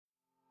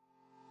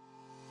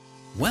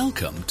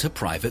Welcome to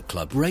Private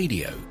Club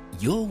Radio,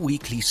 your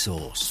weekly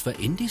source for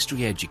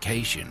industry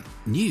education,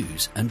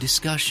 news and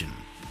discussion.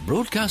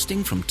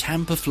 Broadcasting from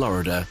Tampa,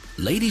 Florida,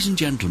 ladies and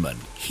gentlemen,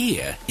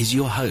 here is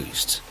your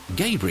host,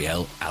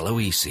 Gabriel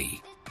Aloisi.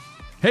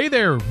 Hey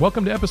there,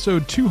 welcome to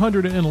episode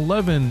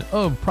 211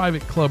 of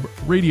Private Club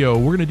Radio.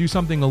 We're going to do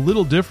something a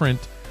little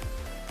different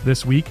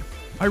this week.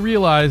 I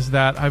realize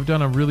that I've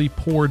done a really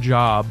poor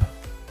job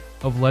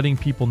of letting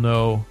people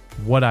know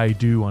what I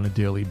do on a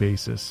daily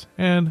basis,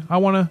 and I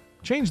want to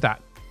change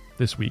that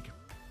this week.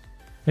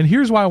 And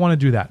here's why I want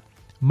to do that.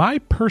 My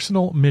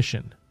personal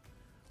mission,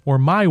 or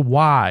my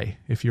why,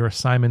 if you're a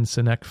Simon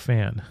Sinek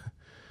fan,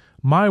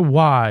 my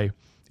why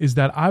is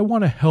that I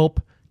want to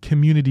help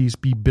communities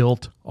be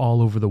built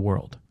all over the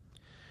world.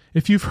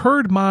 If you've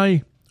heard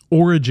my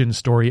origin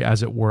story,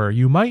 as it were,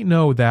 you might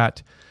know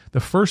that the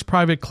first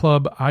private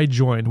club I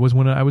joined was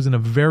when I was in a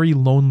very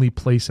lonely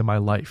place in my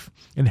life.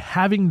 And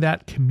having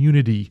that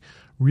community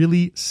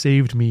really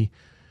saved me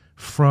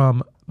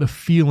from the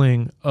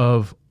feeling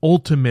of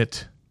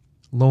ultimate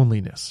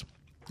loneliness.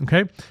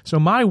 Okay? So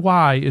my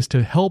why is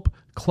to help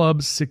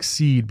clubs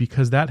succeed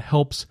because that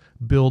helps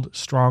build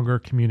stronger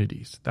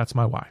communities. That's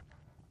my why.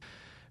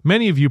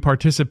 Many of you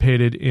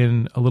participated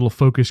in a little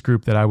focus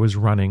group that I was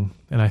running,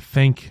 and I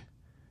thank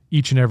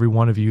each and every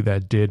one of you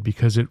that did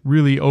because it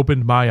really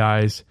opened my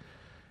eyes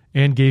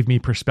and gave me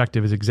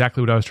perspective. Is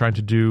exactly what I was trying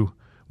to do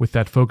with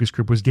that focus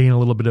group, was gain a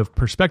little bit of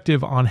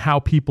perspective on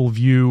how people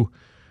view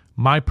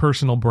my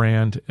personal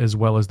brand as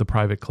well as the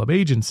private club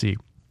agency.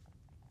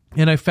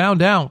 And I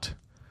found out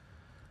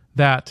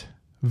that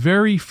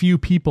very few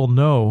people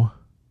know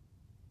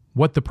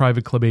what the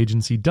private club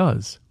agency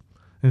does.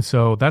 And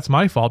so that's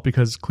my fault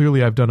because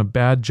clearly I've done a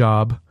bad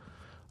job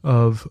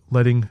of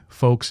letting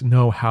folks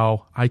know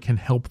how I can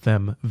help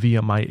them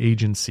via my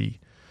agency.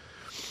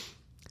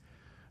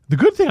 The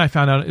good thing I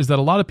found out is that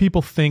a lot of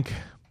people think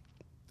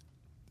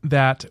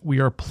that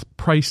we are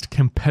priced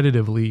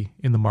competitively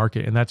in the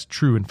market, and that's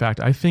true. In fact,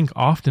 I think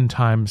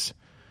oftentimes,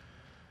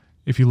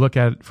 if you look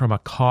at it from a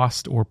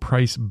cost or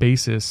price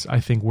basis, I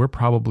think we're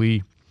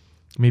probably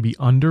maybe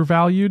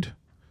undervalued,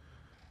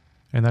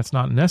 and that's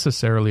not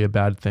necessarily a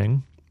bad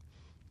thing.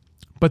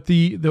 But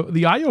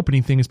the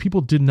eye-opening thing is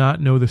people did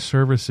not know the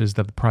services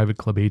that the private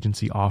club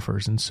agency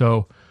offers. And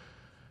so,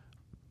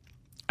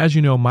 as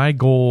you know, my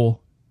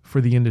goal for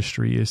the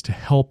industry is to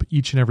help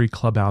each and every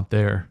club out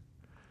there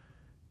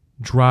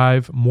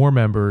drive more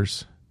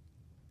members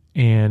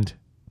and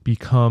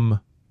become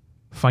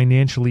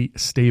financially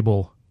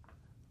stable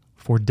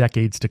for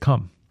decades to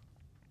come.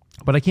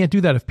 But I can't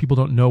do that if people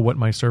don't know what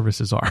my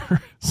services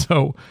are.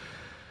 So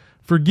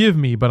forgive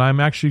me, but I'm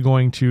actually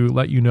going to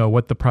let you know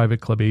what the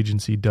private club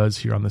agency does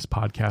here on this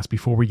podcast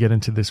before we get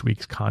into this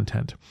week's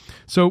content.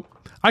 So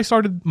I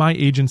started my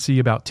agency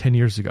about 10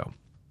 years ago.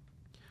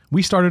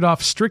 We started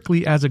off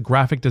strictly as a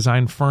graphic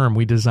design firm.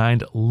 We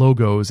designed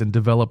logos and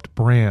developed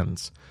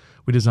brands.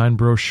 We designed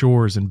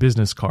brochures and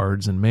business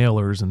cards and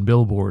mailers and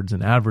billboards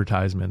and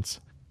advertisements.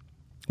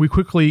 We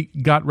quickly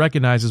got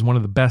recognized as one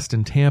of the best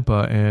in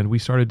Tampa, and we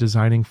started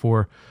designing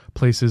for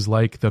places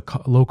like the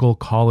local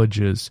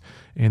colleges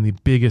and the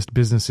biggest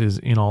businesses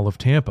in all of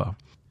Tampa.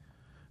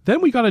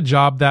 Then we got a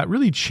job that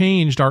really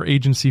changed our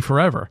agency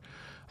forever.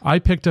 I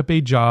picked up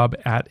a job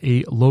at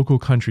a local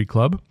country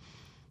club,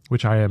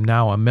 which I am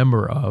now a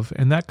member of,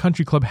 and that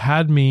country club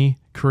had me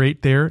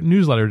create their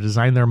newsletter,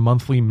 design their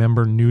monthly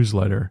member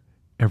newsletter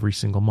every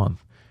single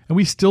month. And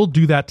we still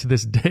do that to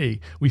this day.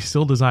 We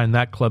still design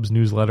that club's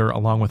newsletter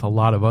along with a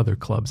lot of other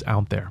clubs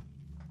out there.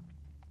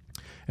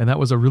 And that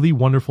was a really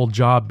wonderful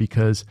job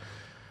because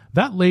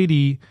that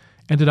lady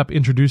ended up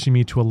introducing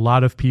me to a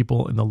lot of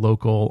people in the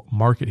local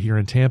market here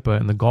in Tampa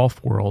in the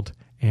golf world.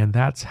 And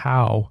that's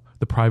how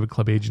the private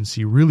club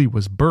agency really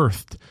was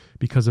birthed,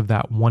 because of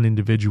that one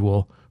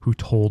individual who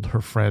told her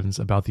friends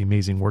about the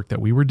amazing work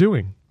that we were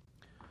doing.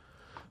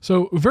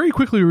 So very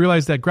quickly we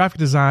realized that graphic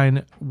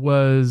design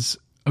was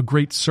a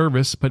great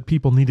service, but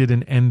people needed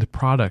an end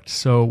product.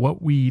 So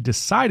what we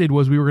decided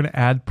was we were going to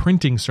add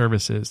printing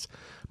services.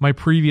 My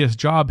previous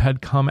job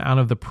had come out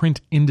of the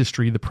print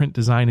industry, the print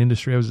design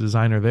industry. I was a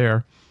designer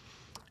there.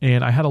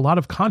 And I had a lot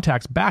of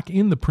contacts back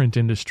in the print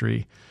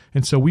industry.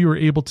 And so we were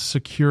able to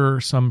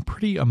secure some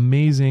pretty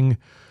amazing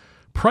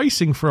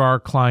pricing for our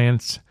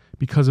clients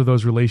because of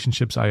those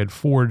relationships I had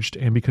forged.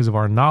 And because of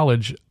our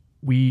knowledge,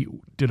 we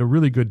did a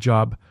really good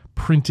job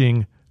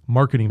printing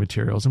marketing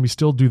materials. And we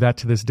still do that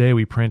to this day.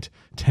 We print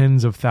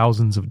tens of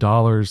thousands of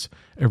dollars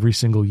every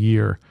single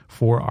year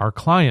for our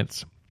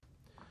clients.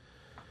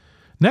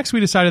 Next,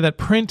 we decided that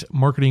print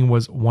marketing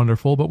was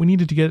wonderful, but we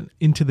needed to get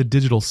into the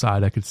digital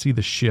side. I could see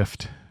the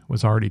shift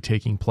was already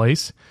taking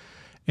place.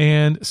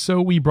 And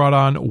so we brought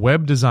on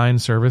web design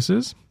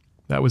services.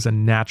 That was a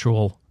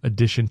natural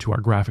addition to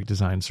our graphic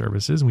design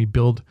services. And we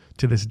build,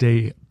 to this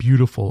day,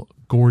 beautiful,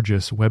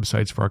 gorgeous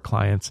websites for our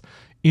clients,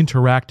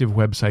 interactive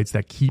websites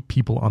that keep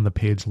people on the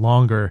page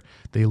longer.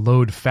 They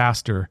load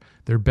faster.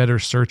 They're better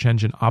search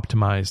engine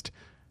optimized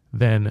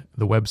than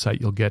the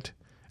website you'll get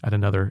at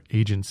another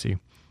agency.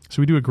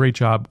 So we do a great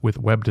job with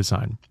web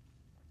design.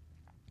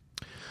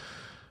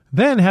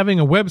 Then having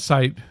a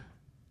website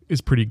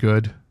is pretty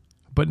good,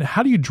 but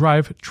how do you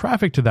drive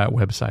traffic to that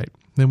website?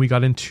 Then we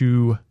got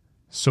into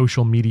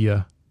social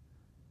media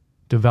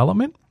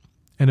development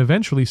and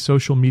eventually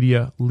social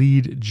media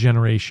lead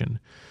generation.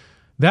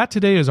 That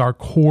today is our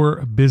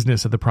core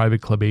business at the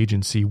Private Club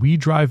Agency. We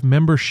drive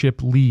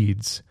membership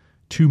leads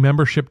to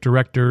membership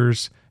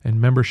directors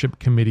and membership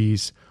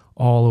committees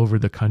all over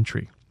the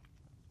country.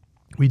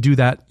 We do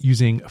that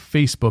using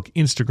Facebook,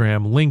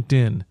 Instagram,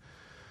 LinkedIn.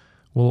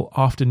 We'll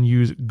often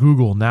use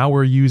Google. Now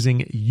we're using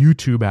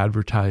YouTube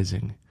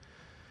advertising.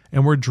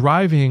 And we're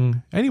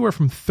driving anywhere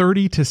from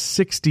 30 to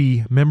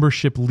 60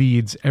 membership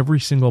leads every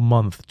single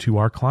month to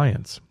our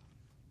clients.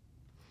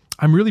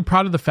 I'm really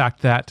proud of the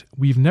fact that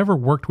we've never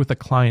worked with a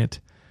client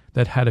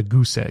that had a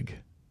goose egg,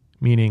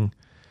 meaning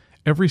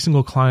every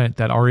single client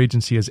that our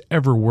agency has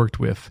ever worked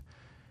with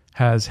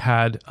has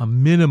had a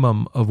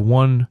minimum of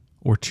 1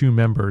 or 2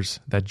 members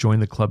that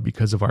joined the club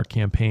because of our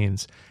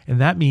campaigns.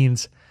 And that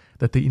means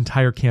that the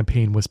entire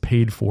campaign was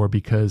paid for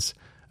because,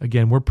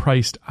 again, we're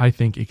priced, I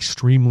think,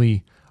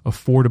 extremely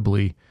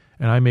affordably,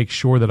 and I make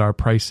sure that our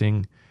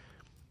pricing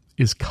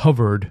is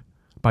covered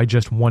by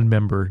just 1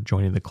 member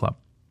joining the club.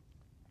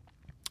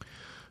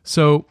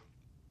 So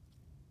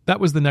that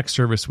was the next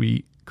service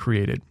we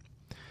created.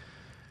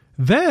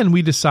 Then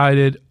we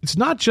decided it's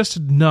not just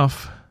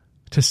enough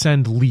to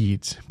send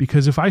leads,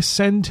 because if I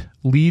send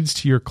leads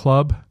to your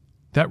club,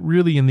 that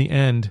really in the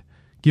end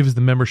gives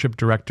the membership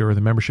director or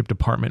the membership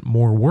department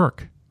more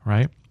work,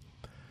 right?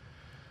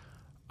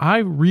 I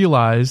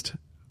realized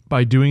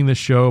by doing this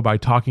show, by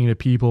talking to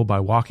people, by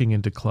walking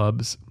into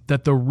clubs,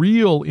 that the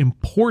real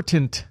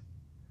important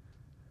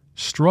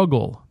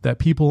struggle that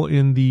people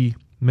in the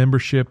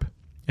membership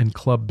and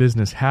club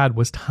business had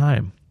was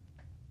time.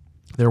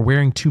 They're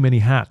wearing too many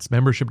hats.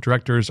 Membership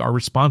directors are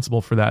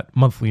responsible for that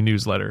monthly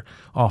newsletter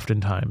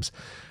oftentimes.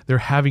 They're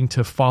having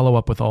to follow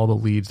up with all the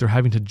leads. They're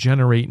having to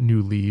generate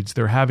new leads.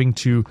 They're having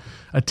to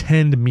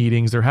attend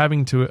meetings. They're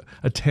having to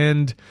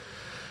attend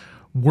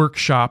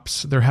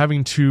workshops. They're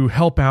having to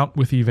help out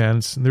with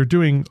events. And they're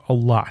doing a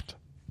lot.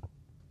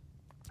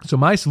 So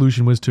my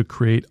solution was to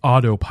create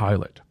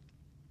Autopilot.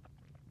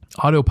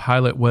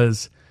 Autopilot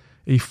was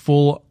a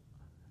full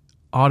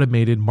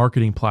automated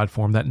marketing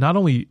platform that not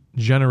only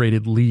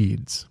generated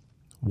leads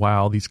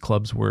while these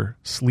clubs were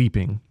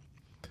sleeping,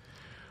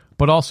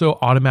 but also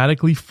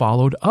automatically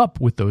followed up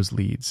with those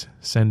leads,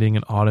 sending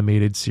an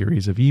automated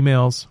series of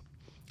emails.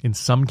 In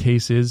some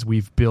cases,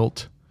 we've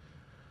built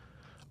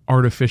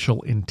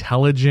artificial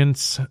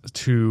intelligence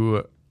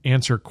to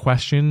answer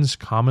questions,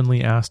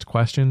 commonly asked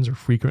questions or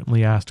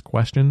frequently asked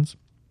questions.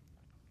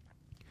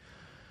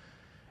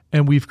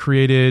 And we've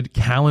created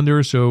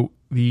calendars so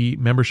the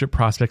membership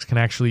prospects can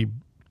actually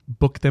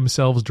book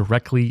themselves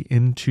directly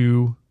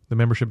into the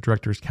membership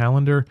director's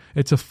calendar.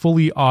 It's a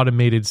fully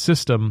automated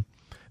system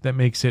that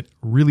makes it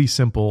really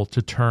simple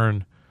to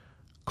turn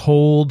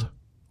cold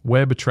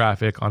web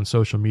traffic on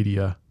social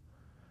media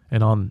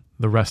and on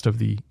the rest of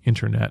the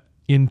internet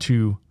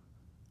into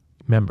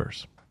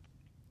members.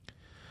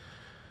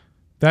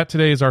 That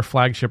today is our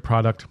flagship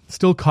product.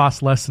 Still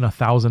costs less than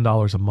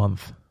 $1,000 a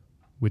month,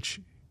 which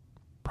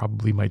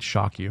probably might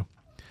shock you.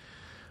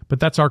 But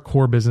that's our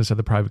core business at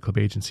the Private Club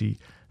Agency.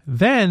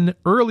 Then,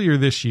 earlier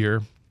this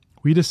year,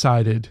 we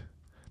decided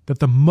that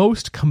the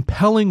most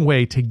compelling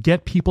way to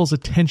get people's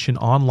attention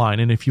online,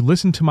 and if you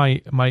listen to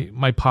my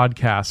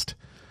podcast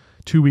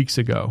 2 weeks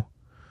ago,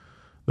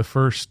 the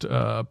first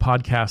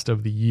podcast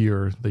of the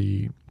year,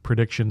 the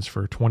predictions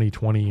for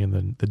 2020 and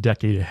then the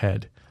decade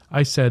ahead,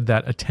 I said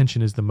that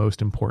attention is the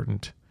most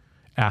important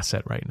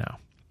asset right now.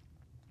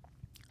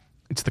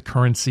 It's the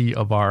currency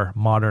of our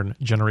modern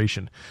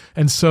generation.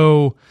 And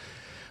so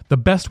the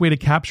best way to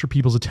capture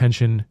people's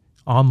attention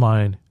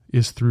online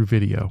is through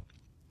video.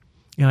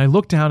 And I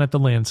looked down at the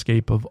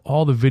landscape of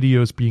all the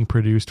videos being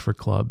produced for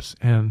clubs.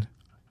 And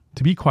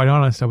to be quite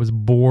honest, I was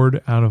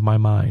bored out of my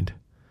mind.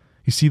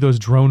 You see those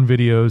drone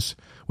videos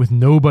with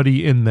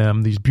nobody in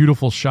them, these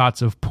beautiful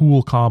shots of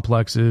pool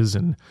complexes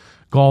and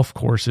golf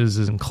courses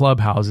and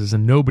clubhouses,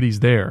 and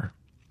nobody's there.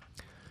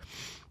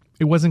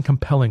 It wasn't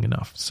compelling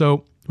enough.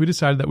 So we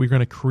decided that we were going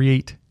to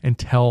create and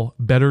tell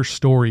better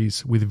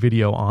stories with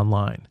video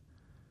online.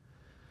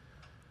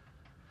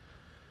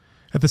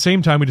 At the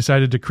same time, we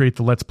decided to create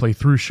the Let's Play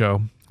Through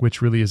show,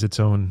 which really is its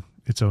own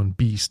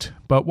beast.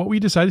 But what we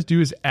decided to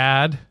do is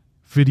add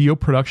video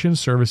production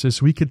services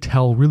so we could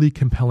tell really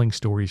compelling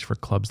stories for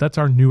clubs. That's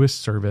our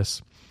newest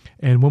service.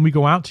 And when we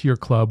go out to your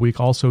club, we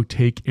also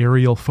take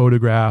aerial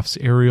photographs,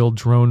 aerial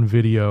drone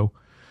video,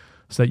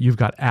 so that you've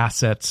got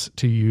assets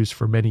to use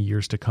for many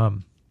years to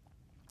come.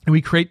 And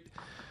we create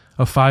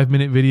a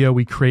 5-minute video.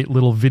 We create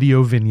little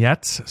video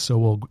vignettes.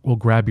 So we'll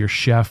grab your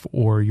chef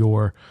or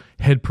your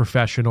head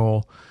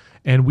professional,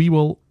 and we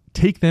will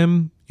take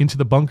them into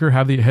the bunker,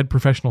 have the head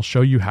professional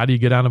show you how do you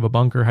get out of a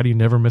bunker, how do you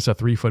never miss a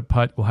 3-foot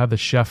putt. We'll have the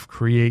chef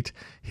create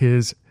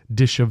his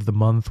dish of the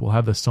month. We'll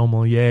have the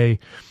sommelier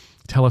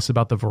tell us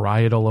about the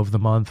varietal of the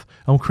month.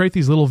 And we'll create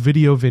these little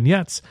video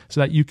vignettes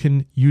so that you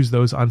can use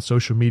those on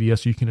social media,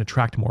 so you can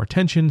attract more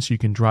attention, so you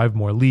can drive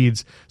more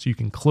leads, so you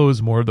can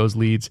close more of those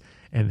leads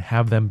and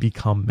have them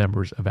become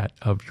members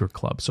of your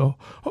club. So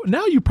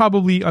now you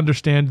probably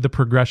understand the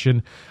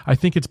progression. I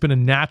think it's been a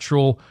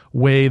natural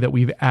way that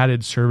we've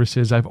added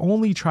services. I've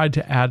only tried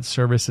to add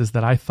services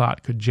that I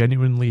thought could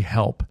genuinely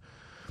help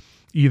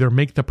either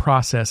make the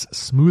process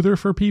smoother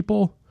for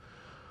people,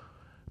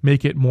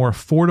 make it more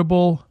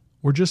affordable,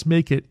 or just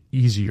make it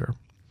easier.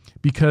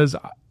 Because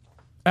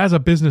as a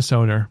business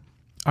owner,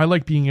 I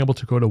like being able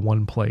to go to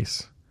one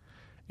place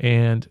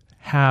and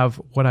have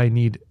what I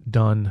need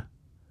done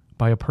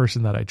by a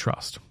person that I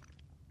trust.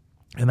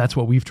 And that's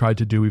what we've tried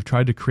to do. We've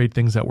tried to create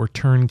things that were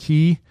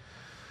turnkey.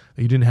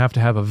 You didn't have to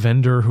have a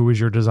vendor who was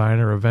your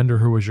designer, a vendor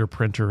who was your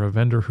printer, a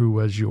vendor who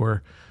was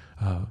your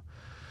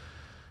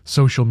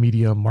social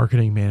media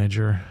marketing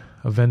manager,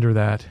 a vendor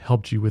that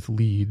helped you with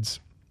leads,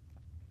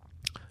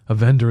 a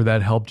vendor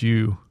that helped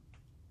you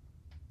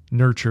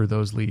nurture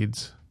those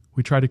leads.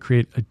 We try to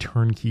create a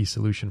turnkey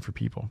solution for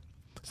people.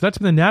 So that's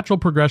been the natural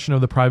progression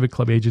of the Private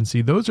Club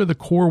Agency. Those are the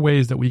core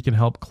ways that we can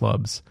help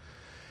clubs.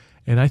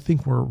 And I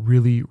think we're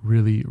really,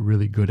 really,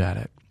 really good at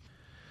it.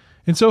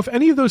 And so if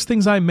any of those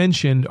things I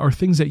mentioned are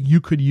things that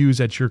you could use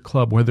at your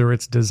club, whether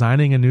it's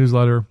designing a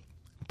newsletter,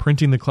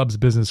 printing the club's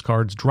business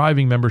cards,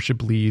 driving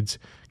membership leads,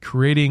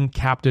 creating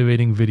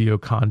captivating video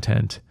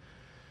content,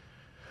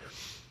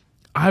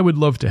 I would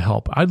love to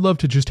help. I'd love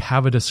to just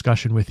have a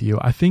discussion with you.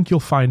 I think you'll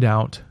find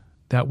out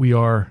that we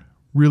are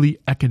really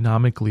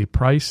economically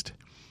priced,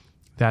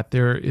 that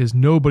there is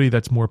nobody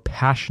that's more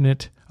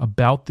passionate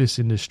about this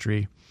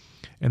industry,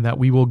 and that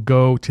we will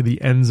go to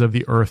the ends of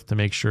the earth to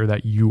make sure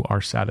that you are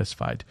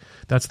satisfied.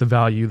 That's the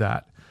value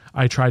that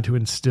I try to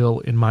instill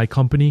in my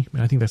company.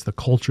 And I think that's the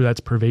culture that's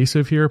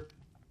pervasive here.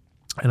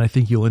 And I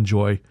think you'll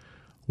enjoy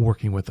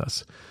working with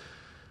us.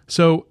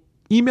 So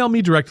email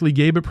me directly,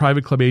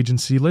 Gabe@PrivateClub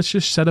Agency. Let's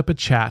just set up a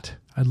chat.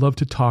 I'd love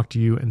to talk to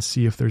you and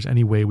see if there's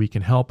any way we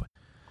can help.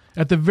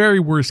 At the very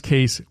worst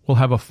case, we'll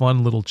have a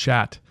fun little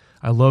chat.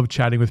 I love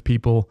chatting with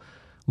people,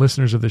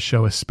 listeners of the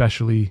show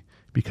especially,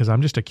 because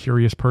I'm just a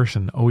curious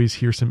person, always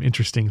hear some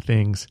interesting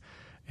things,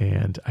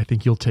 and I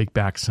think you'll take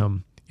back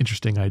some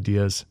interesting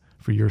ideas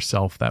for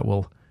yourself that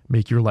will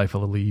make your life a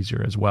little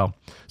easier as well.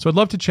 So I'd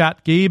love to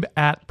chat.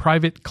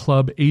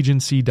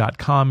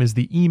 Gabe@privateclubagency.com is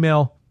the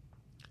email.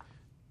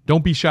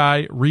 Don't be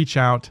shy, reach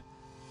out,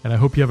 and I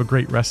hope you have a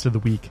great rest of the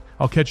week.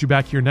 I'll catch you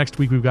back here next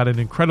week. We've got an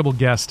incredible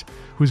guest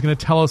who's going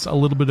to tell us a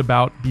little bit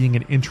about being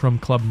an interim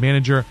club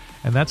manager,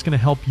 and that's going to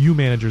help you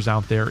managers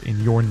out there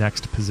in your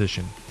next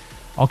position.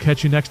 I'll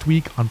catch you next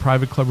week on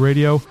Private Club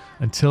Radio.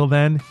 Until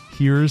then,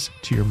 here's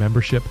to your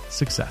membership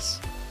success.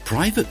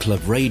 Private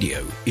Club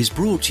Radio is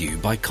brought to you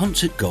by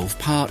Concert Golf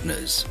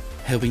Partners,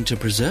 helping to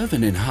preserve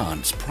and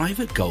enhance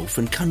private golf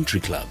and country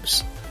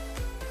clubs.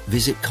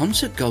 Visit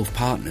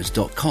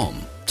concertgolfpartners.com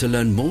to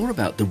learn more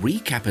about the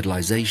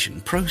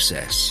recapitalization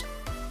process.